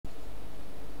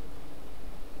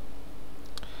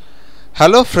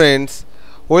Hello friends,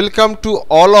 welcome to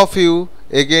all of you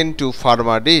again to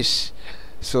Pharmacist.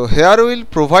 So here we will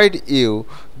provide you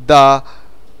the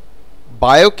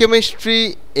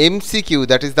biochemistry MCQ,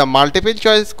 that is the multiple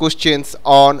choice questions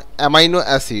on amino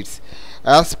acids.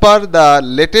 As per the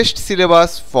latest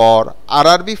syllabus for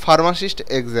RRB Pharmacist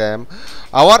exam,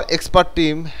 our expert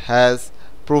team has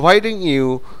providing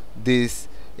you these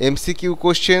MCQ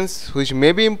questions which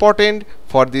may be important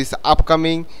for this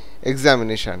upcoming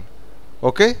examination.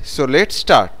 Okay, so let's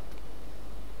start.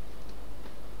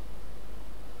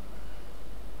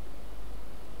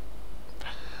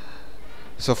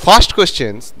 So first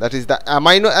questions, that is the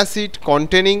amino acid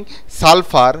containing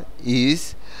sulfur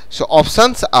is, so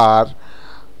options are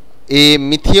A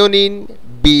methionine,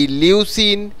 B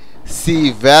leucine,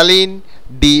 C valine,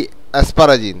 D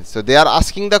asparagine. So they are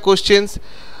asking the questions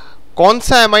कौन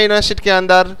सा amino acid के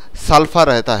अंदर sulphur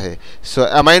रहता है. सो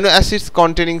amino acids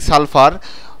containing sulfur,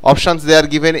 options they are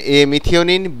given: A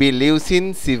methionine, B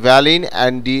leucine, C valine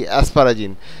and D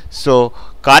asparagine. So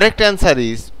correct answer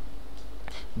is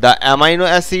the amino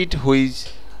acid which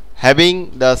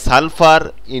having the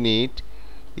sulfur in it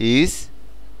is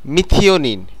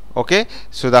methionine. Okay,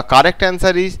 so the correct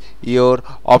answer is your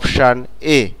option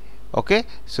A. Okay,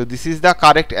 so this is the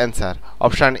correct answer,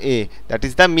 option A, that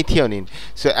is the methionine.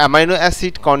 So amino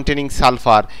acid containing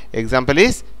sulfur, example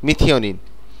is methionine.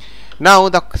 Now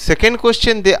the second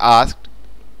question they ask,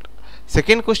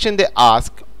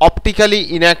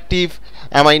 optically inactive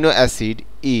amino acid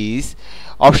is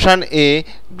option A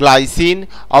glycine,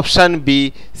 option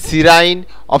B serine,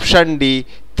 option D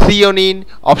threonine,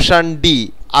 option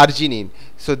D arginine.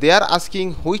 So they are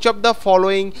asking which of the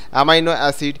following amino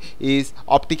acid is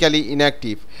optically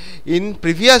inactive. In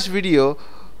previous video,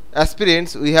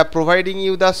 aspirants, we have providing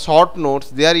you the short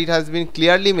notes. There it has been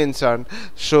clearly mentioned.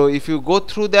 So if you go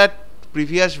through that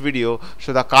previous video,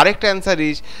 so the correct answer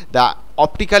is the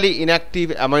optically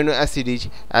inactive amino acid is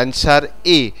answer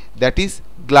A, that is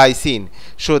glycine.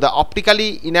 So the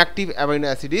optically inactive amino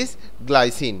acid is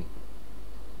glycine.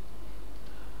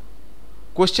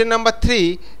 Question number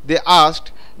 3, they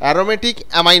asked aromatic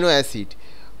amino acid.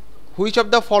 Which of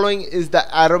the following is the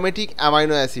aromatic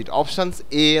amino acid? Options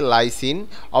A lysine,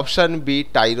 option B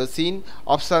tyrosine,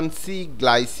 option C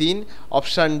glycine,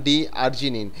 option D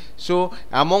arginine. So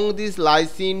among these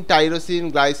lysine,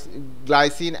 tyrosine,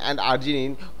 glycine and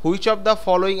arginine, which of the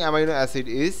following amino acid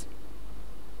is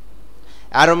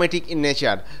aromatic in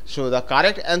nature? So the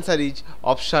correct answer is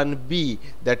option B,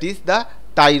 that is the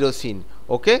tyrosine.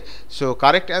 Okay, so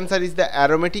correct answer is the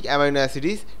aromatic amino acid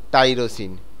is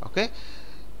tyrosine. Okay,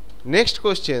 next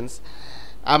questions,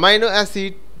 amino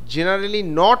acid generally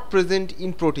not present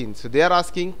in protein. So they are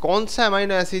asking कौन सा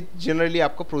amino acid generally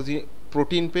आपको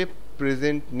protein पे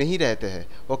present नहीं रहते हैं.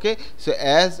 Okay, so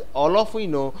as all of we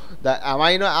know, the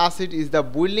amino acid is the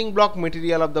building block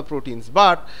material of the proteins,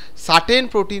 but certain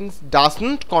proteins does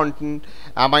not contain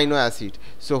amino acid.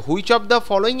 So which of the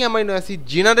following amino acid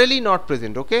generally not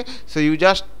present? Okay, so you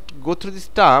just go through this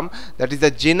term, that is the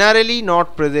generally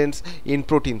not present in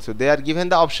protein. So they are given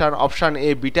the option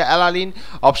A beta alanine,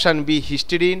 option B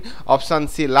histidine, option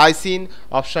C lysine,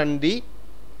 option D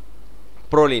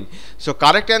proline. So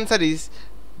correct answer is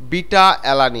beta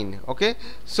alanine. Okay,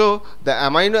 so the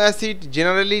amino acid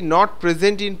generally not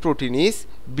present in protein is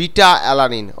beta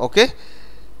alanine. Okay,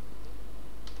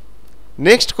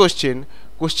 next question,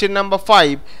 question number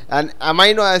 5, an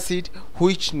amino acid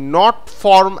which not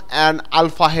form an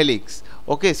alpha helix.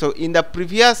 Okay, so in the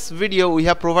previous video we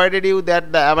have provided you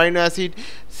that the amino acid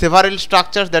several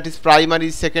structures, that is primary,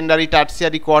 secondary,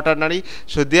 tertiary, quaternary.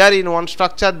 So they are in one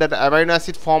structure that amino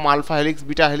acid form alpha helix,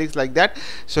 beta helix, like that.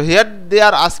 So here they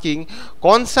are asking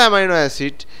कौन सा amino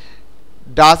acid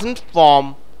doesn't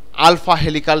form alpha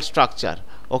helical structure.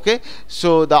 Okay,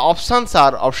 so the options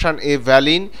are option A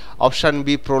valine, option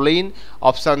B proline,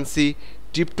 option C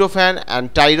tryptophan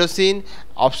and tyrosine,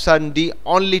 option D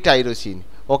only tyrosine.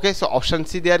 Okay, so option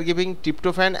C they are giving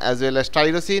tryptophan as well as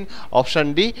tyrosine,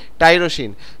 option D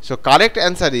tyrosine. So correct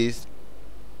answer is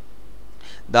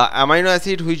the amino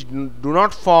acid which do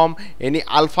not form any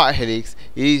alpha helix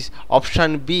is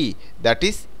option B, that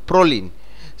is proline.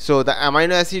 So the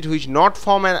amino acid which not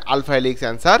form an alpha helix,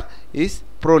 answer is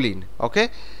proline. Okay,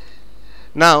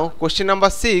 now question number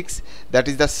 6, that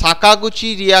is the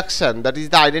Sakaguchi reaction, that is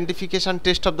the identification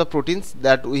test of the proteins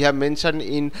that we have mentioned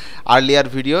in earlier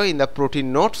video in the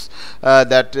protein notes.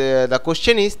 The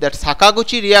question is that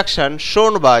Sakaguchi reaction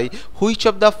shown by which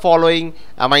of the following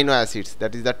amino acids,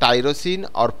 that is the tyrosine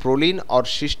or proline or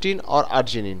cysteine or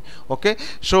arginine. Okay,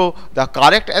 so the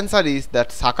correct answer is that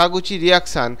Sakaguchi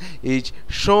reaction is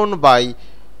shown by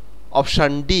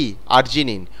option D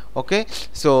arginine. Okay,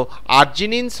 so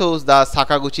arginine shows the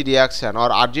Sakaguchi reaction, or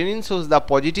arginine shows the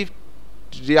positive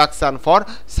reaction for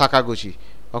Sakaguchi.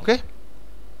 Okay,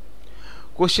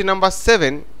 question number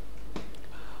 7.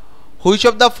 Which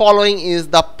of the following is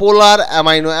the polar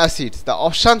amino acids? The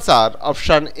options are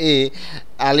option A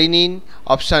alanine,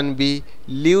 option B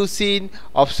leucine,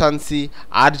 option C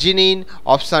arginine,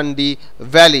 option D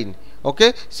valine.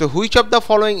 Okay, so which of the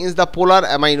following is the polar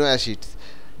amino acids?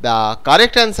 The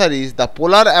correct answer is the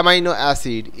polar amino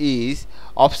acid is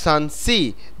option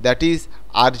C, that is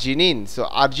arginine. So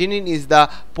arginine is the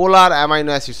polar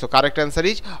amino acid, so correct answer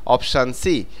is option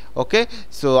C. Okay,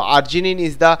 so arginine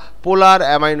is the polar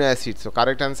amino acid, so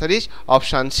correct answer is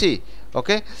option C.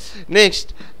 Okay,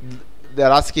 next they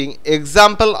are asking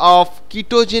example of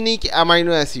ketogenic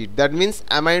amino acid, that means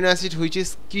amino acid which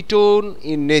is ketone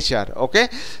in nature. Okay,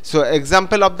 so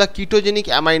example of the ketogenic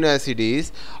amino acid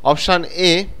is option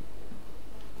A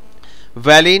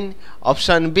valine,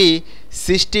 option B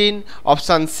cysteine,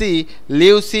 option C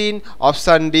leucine,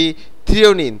 option D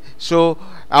threonine. So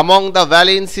among the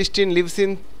valine, cysteine,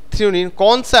 leucine, threonine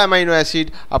कौन सा amino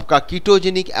acid आपका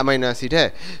ketogenic amino acid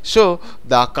है? So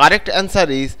the correct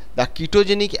answer is the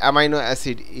ketogenic amino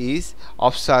acid is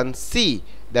option C,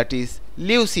 that is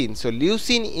leucine. So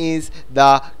leucine is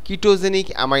the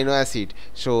ketogenic amino acid.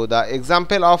 So the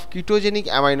example of ketogenic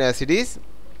amino acid is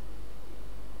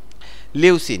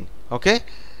leucine. Okay,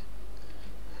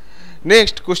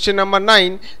 next question number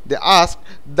 9, they ask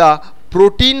the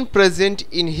protein present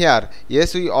in hair.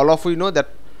 Yes, we all of you know that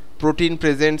protein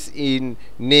presents in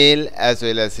nail as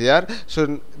well as hair.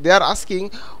 So they are asking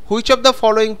which of the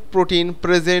following protein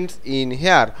presents in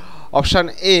hair? Option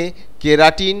A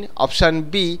keratin, option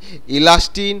B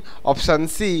elastin, option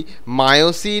C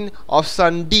myosin,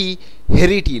 option D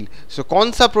हेरिटिल. सो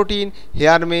कौन सा protein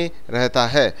hair में रहता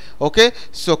है? Okay,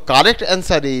 so correct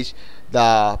answer is the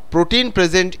protein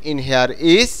present in here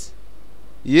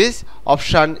is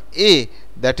option A,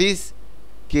 that is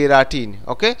keratin.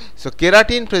 Okay, so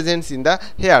keratin presents in the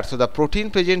hair, so the protein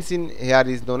presents in hair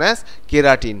is known as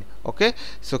keratin. Okay,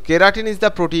 so keratin is the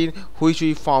protein which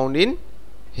we found in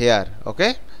hair.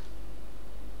 Okay,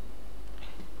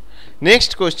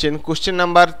 next question, question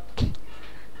number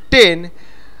 10,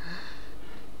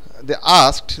 they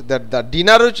asked that the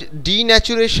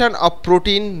denaturation of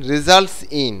protein results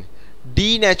in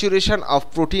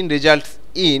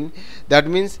that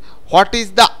means what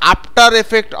is the after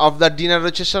effect of the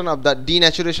denaturation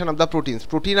of the proteins?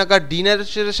 Protein अगर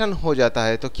denaturation हो जाता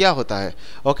है तो क्या होता है?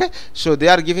 Okay, so they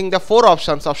are giving the 4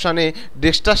 options. Option A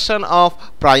destruction of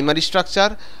primary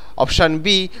structure, option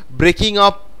B breaking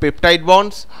of peptide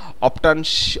bonds, option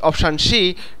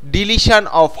C deletion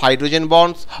of hydrogen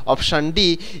bonds, option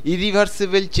D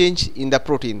irreversible change in the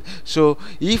protein. So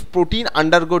if protein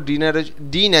undergo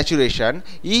denaturation,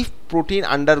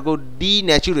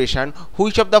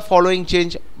 which of the following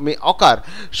change may occur?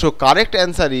 So correct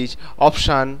answer is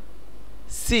option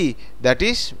C, that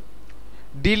is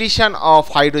deletion of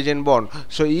hydrogen bond.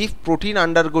 So if protein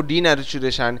undergo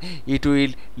denaturation, it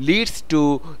will leads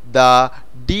to the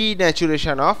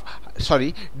deletion of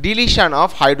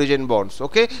hydrogen bonds.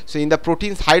 Okay, so in the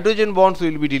proteins hydrogen bonds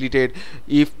will be deleted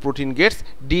if protein gets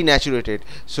denatured.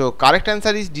 So correct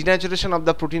answer is denaturation of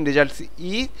the protein results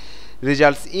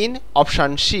in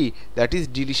option C, that is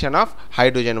deletion of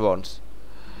hydrogen bonds.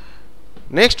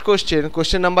 Next question,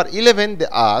 question number 11, they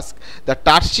ask the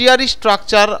tertiary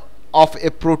structure of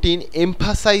a protein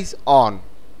emphasize on.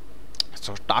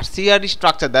 So tertiary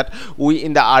structure, that we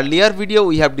in the earlier video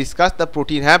we have discussed the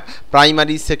protein have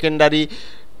primary, secondary,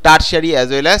 tertiary as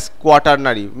well as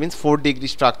quaternary, means 4-degree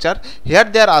structure. Here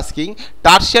they are asking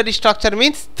tertiary structure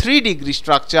means 3-degree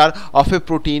structure of a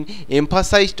protein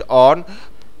emphasized on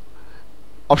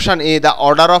option A the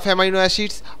order of amino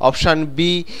acids, option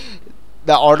B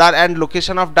the order and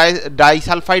location of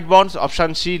disulfide bonds,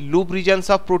 option C loop regions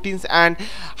of proteins and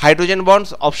hydrogen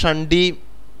bonds, option D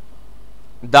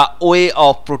the way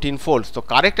of protein folds. So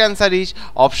correct answer is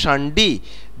option D,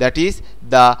 that is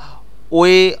the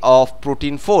way of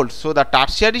protein folds. So the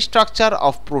tertiary structure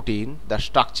of protein,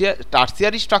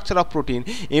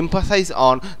 emphasize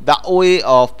on the way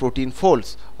of protein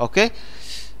folds. Okay,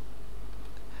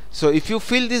 so if you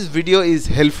feel this video is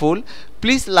helpful,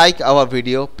 please like our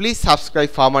video, please subscribe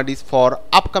Pharmacist for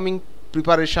upcoming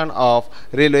preparation of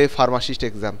Railway Pharmacist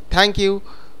exam. Thank you.